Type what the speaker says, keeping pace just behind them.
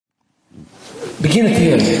Begin at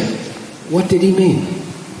the end. What did he mean?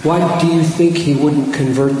 Why do you think he wouldn't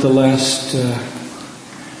convert the last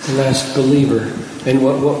believer? And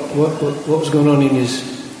what was going on in his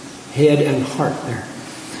head and heart there?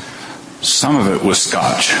 Some of it was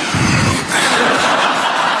scotch.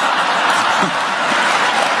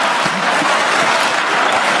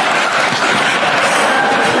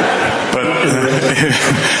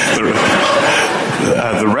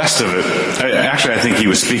 The rest of it, actually, I think he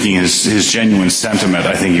was speaking his genuine sentiment.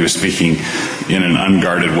 I think he was speaking in an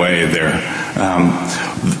unguarded way there.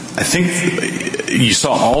 I think you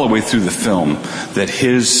saw all the way through the film that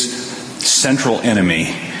his central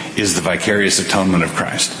enemy is the vicarious atonement of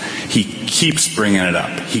Christ. He keeps bringing it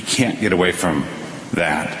up. He can't get away from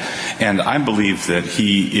that. And I believe that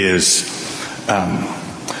he is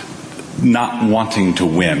not wanting to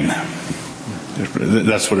win.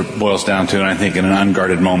 That's what it boils down to, and I think in an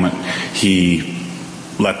unguarded moment he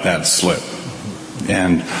let that slip,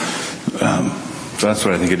 and so that's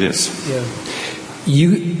what I think it is. Yeah.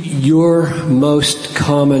 Your most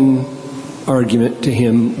common argument to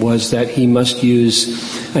him was that he must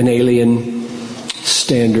use an alien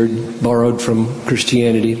standard borrowed from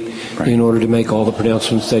Christianity in order to make all the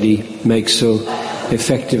pronouncements that he makes so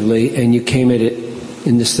effectively, and you came at it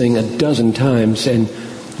in this thing a dozen times, and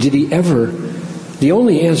did he ever... The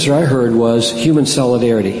only answer I heard was human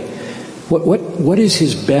solidarity. What is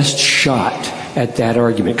his best shot at that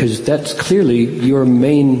argument? Because that's clearly your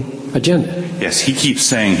main agenda. Yes, he keeps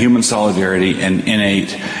saying human solidarity and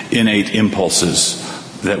innate impulses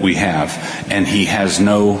that we have, and he has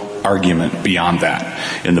no argument beyond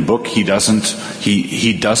that. In the book, he doesn't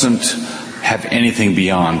have anything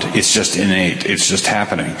beyond. It's just innate. It's just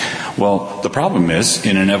happening. Well, the problem is,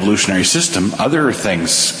 in an evolutionary system, other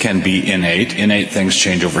things can be innate. Innate things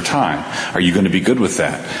change over time. Are you going to be good with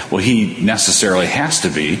that? Well, he necessarily has to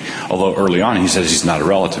be, although early on he says he's not a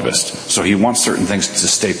relativist. So he wants certain things to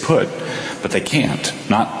stay put, but they can't.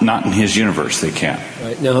 Not in his universe, they can't.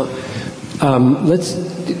 Right. Now, let's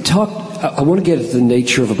talk. I want to get at the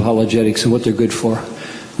nature of apologetics and what they're good for.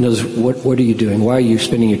 In other words, what are you doing? Why are you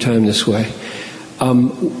spending your time this way?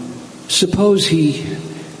 Suppose you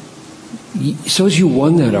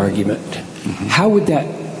won that argument.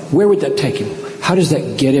 Mm-hmm. Where would that take him? How does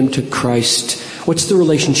that get him to Christ? What's the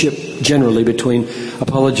relationship generally between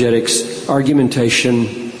apologetics,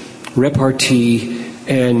 argumentation, repartee,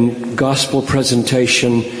 and gospel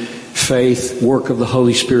presentation, faith, work of the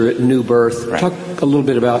Holy Spirit, new birth? Right. Talk a little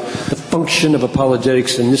bit about the function of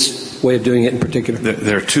apologetics and this way of doing it in particular.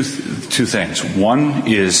 There are two things. One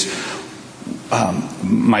is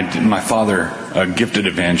my father, a gifted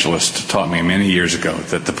evangelist, taught me many years ago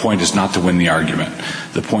that the point is not to win the argument.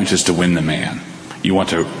 The point is to win the man. You want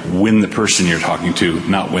to win the person you're talking to,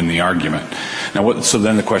 not win the argument. Now, so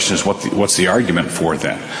then the question is, what's the argument for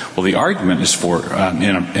then? Well, the argument is for,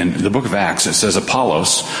 in the book of Acts, it says,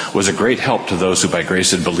 Apollos was a great help to those who by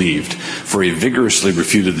grace had believed, for he vigorously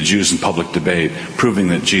refuted the Jews in public debate, proving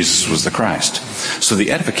that Jesus was the Christ. So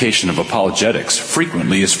the edification of apologetics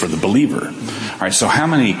frequently is for the believer. All right, so how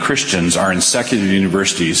many Christians are in secular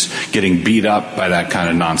universities getting beat up by that kind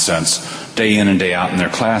of nonsense day in and day out in their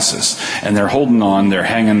classes, and they're holding on, they're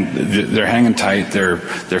hanging tight, their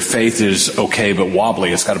faith is okay but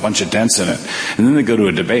wobbly, it's got a bunch of dents in it, and then they go to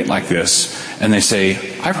a debate like this and they say,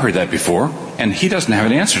 I've heard that before, and he doesn't have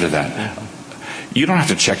an answer to that. You don't have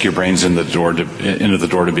to check your brains into the door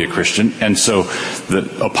to be a Christian. And so the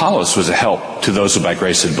Apollos was a help to those who by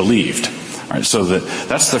grace had believed. All right, so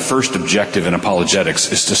that's the first objective in apologetics,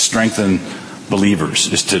 is to strengthen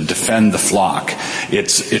believers, is to defend the flock.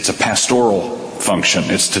 It's a pastoral function.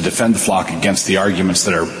 It's to defend the flock against the arguments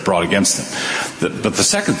that are brought against them. But the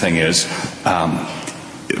second thing is,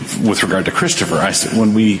 with regard to Christopher,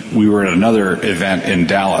 when we were at another event in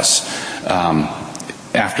Dallas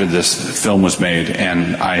after this film was made,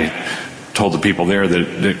 and I told the people there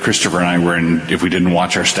that Christopher and I if we didn't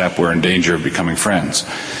watch our step, we're in danger of becoming friends.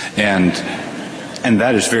 And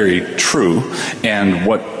that is very true. And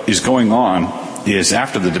what is going on is,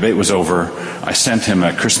 after the debate was over, I sent him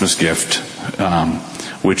a Christmas gift,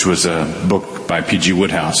 which was a book by P.G.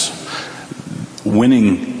 Woodhouse.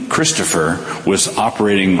 Winning Christopher was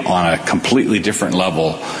operating on a completely different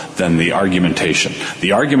level than the argumentation.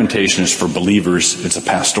 The argumentation is for believers. It's a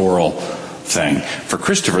pastoral thing. For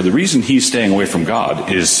Christopher, the reason he's staying away from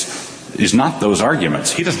God is not those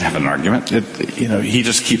arguments. He doesn't have an argument. He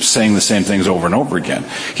just keeps saying the same things over and over again.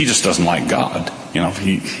 He just doesn't like God.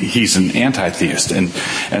 He's an anti-theist.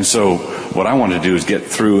 And so what I want to do is get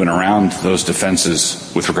through and around those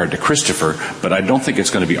defenses with regard to Christopher, but I don't think it's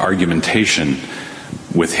going to be argumentation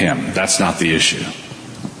with him. That's not the issue.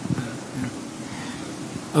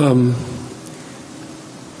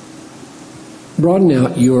 Broaden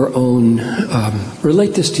out your own,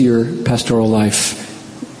 relate this to your pastoral life.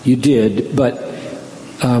 You did, but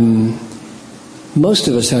most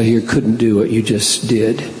of us out here couldn't do what you just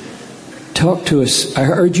did. Talk to us. I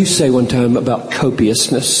heard you say one time about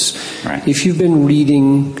copiousness. Right. If you've been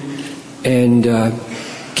reading and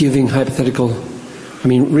giving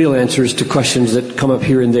real answers to questions that come up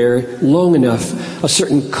here and there long enough, a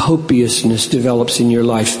certain copiousness develops in your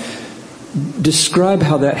life. Describe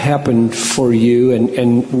how that happened for you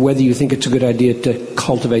and whether you think it's a good idea to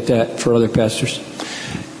cultivate that for other pastors.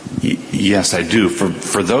 Yes, I do.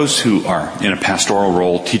 For those who are in a pastoral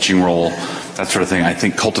role, teaching role, that sort of thing, I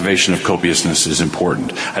think cultivation of copiousness is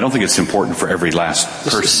important. I don't think it's important for every last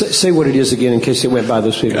person. Say what it is again in case it went by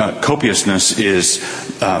those people. Copiousness is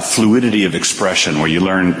fluidity of expression, where you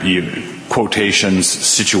learn quotations,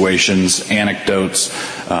 situations, anecdotes,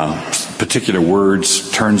 particular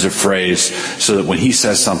words, turns of phrase, so that when he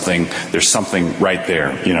says something, there's something right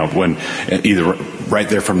there. When either right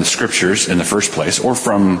there from the scriptures in the first place, or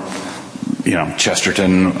from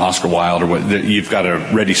Chesterton, Oscar Wilde, or what, you've got a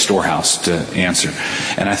ready storehouse to answer.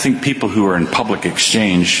 And I think people who are in public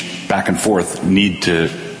exchange back and forth need to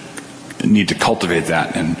cultivate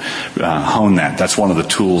that and hone that. That's one of the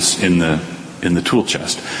tools in the tool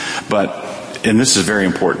chest. And this is very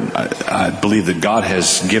important. I believe that God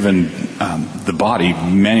has given the body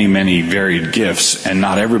many, many varied gifts, and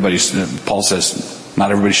not everybody. Paul says not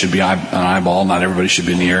everybody should be an eyeball. Not everybody should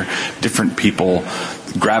be an ear. Different people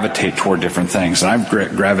gravitate toward different things, and I've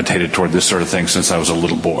gravitated toward this sort of thing since I was a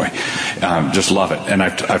little boy. Just love it. And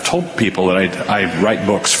I've told people that I write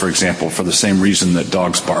books, for example, for the same reason that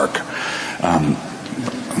dogs bark.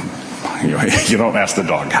 You don't ask the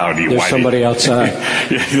dog, how do you? There's somebody outside.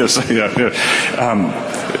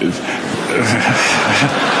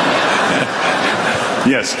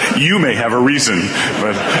 Yes, you may have a reason,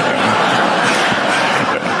 but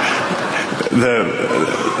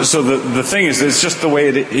the thing is, it's just the way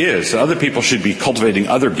it is. Other people should be cultivating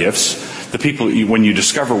other gifts. The people, when you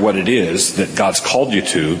discover what it is that God's called you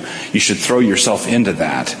to, you should throw yourself into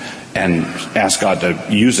that and ask God to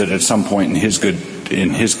use it at some point in His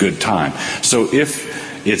good time. So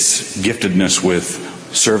if it's giftedness with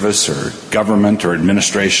service or government or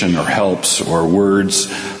administration or helps or words,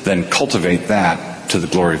 then cultivate that to the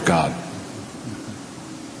glory of God.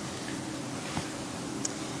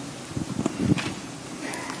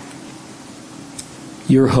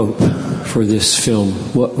 Your hope for this film,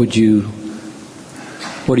 what are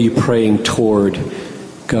you praying toward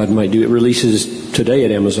God might do? It releases today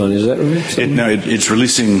at Amazon, is that right? It's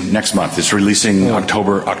releasing next month. It's releasing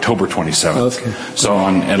October 27th. Okay. So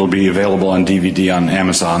it'll be available on DVD on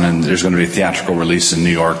Amazon, and there's going to be a theatrical release in New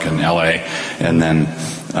York and LA, and then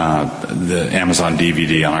the Amazon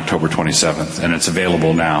DVD on October 27th, and it's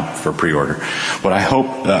available now for pre-order. What I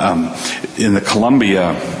hope in the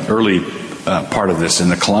Columbia early part of this, in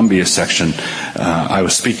the Columbia section, I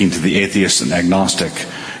was speaking to the atheist and agnostic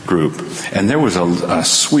group, and there was a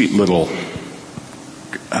sweet little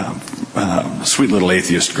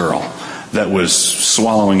atheist girl that was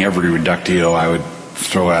swallowing every reductio I would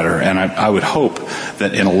throw at her. And I would hope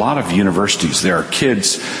that in a lot of universities there are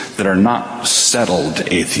kids that are not settled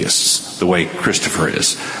atheists the way Christopher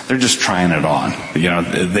is. They're just trying it on.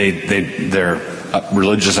 Their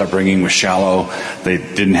religious upbringing was shallow. They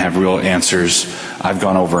didn't have real answers. I've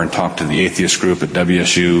gone over and talked to the atheist group at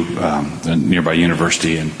WSU, a nearby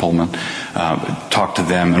university in Pullman, talked to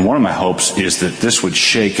them. And one of my hopes is that this would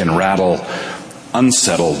shake and rattle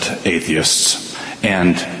unsettled atheists.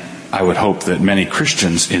 And I would hope that many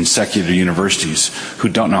Christians in secular universities who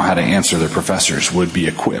don't know how to answer their professors would be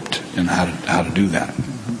equipped in how to do that,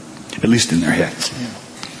 at least in their heads.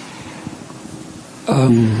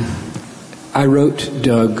 I wrote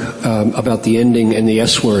Doug about the ending and the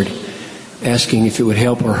S word, asking if it would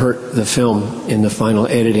help or hurt the film in the final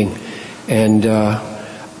editing. And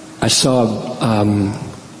I saw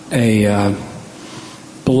a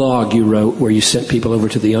blog you wrote where you sent people over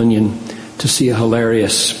to The Onion to see a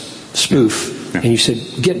hilarious spoof. And you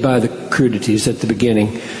said, get by the crudities at the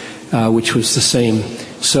beginning, which was the same.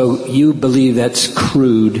 So you believe that's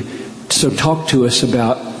crude. So talk to us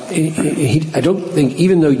about, I don't think,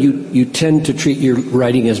 even though you tend to treat your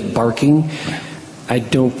writing as barking, I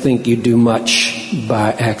don't think you do much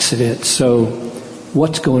by accident. So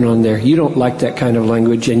what's going on there? You don't like that kind of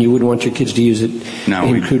language, and you wouldn't want your kids to use it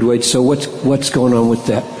in crude ways. So what's going on with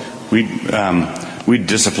that? We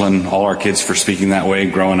discipline all our kids for speaking that way.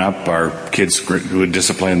 Growing up, our kids would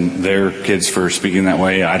discipline their kids for speaking that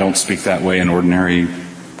way. I don't speak that way in ordinary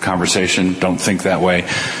conversation. Don't think that way.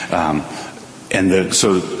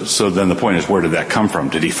 So then the point is, where did that come from?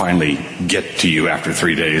 Did he finally get to you after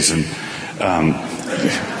 3 days and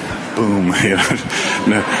boom? You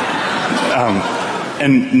know?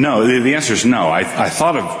 And no, the answer is no.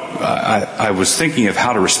 I was thinking of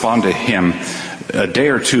how to respond to him a day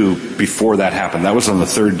or two before that happened. That was on the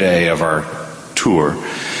third day of our tour,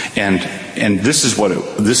 and this is what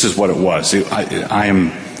it was. I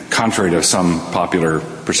am, contrary to some popular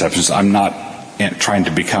perceptions, I'm not trying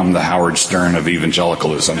to become the Howard Stern of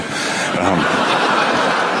evangelicalism.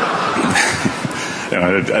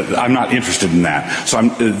 I'm not interested in that. So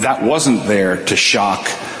that wasn't there to shock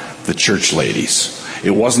the church ladies. It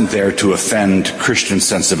wasn't there to offend Christian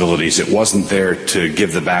sensibilities. It wasn't there to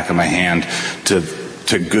give the back of my hand to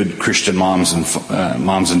good Christian moms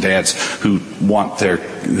and dads who want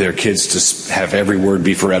their kids to have every word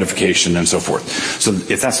be for edification and so forth. So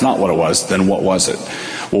if that's not what it was, then what was it?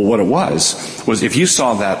 Well, what it was if you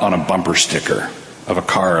saw that on a bumper sticker of a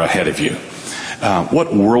car ahead of you, what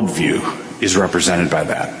worldview is represented by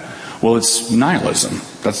that? Well, it's nihilism.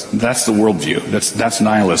 That's the worldview. That's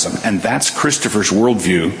nihilism. And that's Christopher's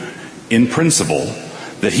worldview in principle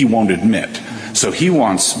that he won't admit. So he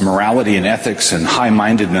wants morality and ethics and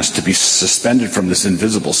high-mindedness to be suspended from this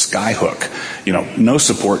invisible skyhook. No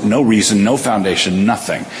support, no reason, no foundation,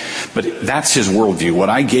 nothing. But that's his worldview. What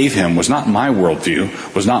I gave him was not my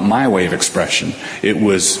worldview, was not my way of expression. It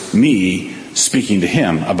was me speaking to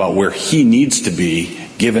him about where he needs to be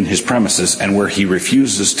given his premises and where he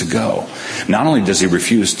refuses to go. Not only does he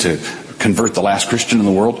refuse to convert the last Christian in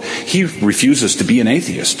the world, he refuses to be an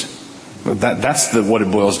atheist. That's what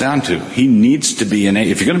it boils down to. He needs to be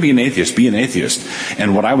if you're going to be an atheist, be an atheist.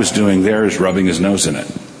 And what I was doing there is rubbing his nose in it.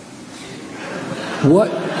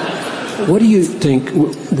 What do you think?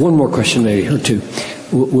 One more question, maybe, or two.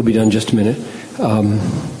 We'll be done in just a minute.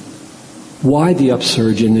 Why the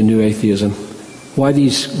upsurge in the new atheism? Why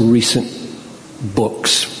these recent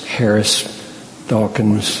books? Harris,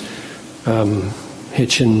 Dawkins,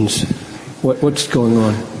 Hitchens. What's going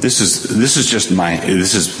on? This is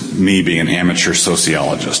me being an amateur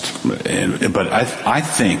sociologist, but I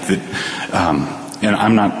think that, and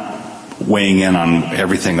I'm not weighing in on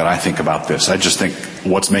everything that I think about this. I just think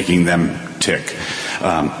what's making them tick.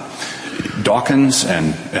 Dawkins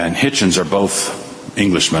and Hitchens are both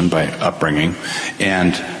Englishmen by upbringing,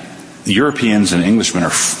 and Europeans and Englishmen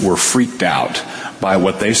were freaked out by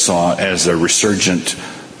what they saw as a resurgent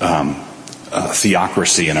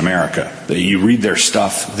theocracy in America. You read their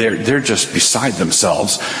stuff; they're just beside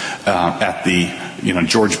themselves at the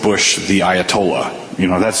George Bush, the Ayatollah.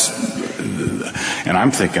 And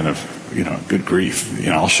I'm thinking of good grief.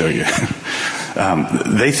 I'll show you.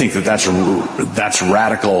 They think that's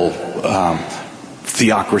radical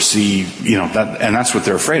theocracy. And that's what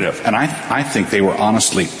they're afraid of. And I think they were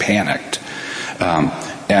honestly panicked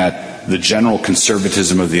at the general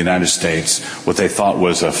conservatism of the United States, what they thought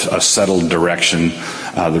was a settled direction,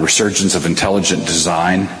 the resurgence of intelligent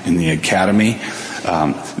design in the academy.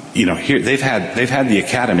 Here they've had the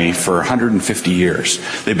academy for 150 years.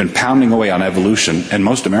 They've been pounding away on evolution, and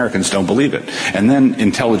most Americans don't believe it. And then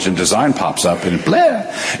intelligent design pops up, and blah.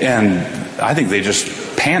 And I think they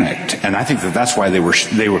just panicked. And I think that's why they were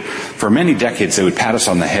for many decades they would pat us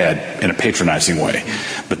on the head in a patronizing way.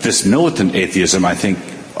 But this militant atheism, I think,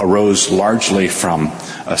 arose largely from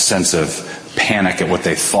a sense of panic at what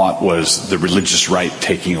they thought was the religious right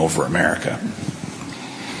taking over America.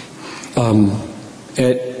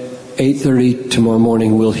 At 8:30 tomorrow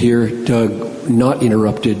morning, we'll hear Doug not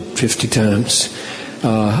interrupted 50 times,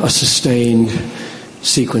 a sustained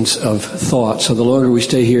sequence of thought. So the longer we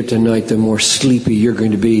stay here tonight, the more sleepy you're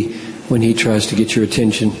going to be when he tries to get your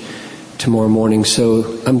attention tomorrow morning.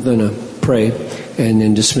 So I'm going to pray and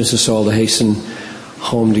then dismiss us all to hasten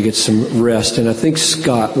home to get some rest. And I think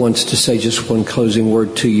Scott wants to say just one closing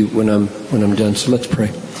word to you when I'm done. So let's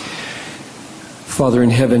pray. Father in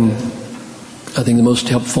heaven, I think the most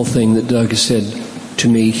helpful thing that Doug has said to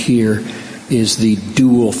me here is the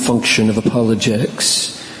dual function of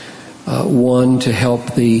apologetics. One, to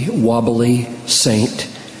help the wobbly saint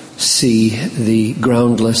see the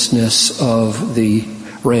groundlessness of the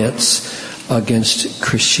rants against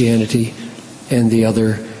Christianity, and the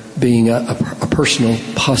other being a personal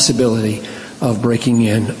possibility of breaking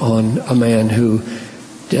in on a man who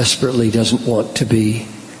desperately doesn't want to be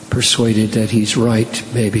persuaded that he's right,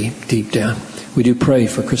 maybe deep down. We do pray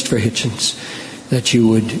for Christopher Hitchens that you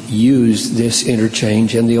would use this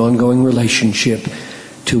interchange and the ongoing relationship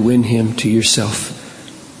to win him to yourself.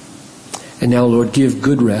 And now, Lord, give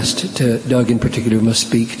good rest to Doug in particular, who must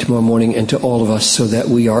speak tomorrow morning, and to all of us, so that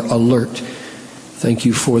we are alert. Thank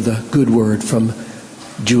you for the good word from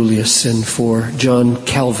Julius and for John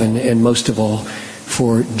Calvin, and most of all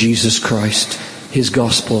for Jesus Christ, His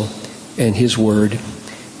gospel and His word.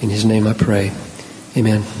 In His name I pray.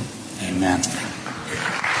 Amen. Amen.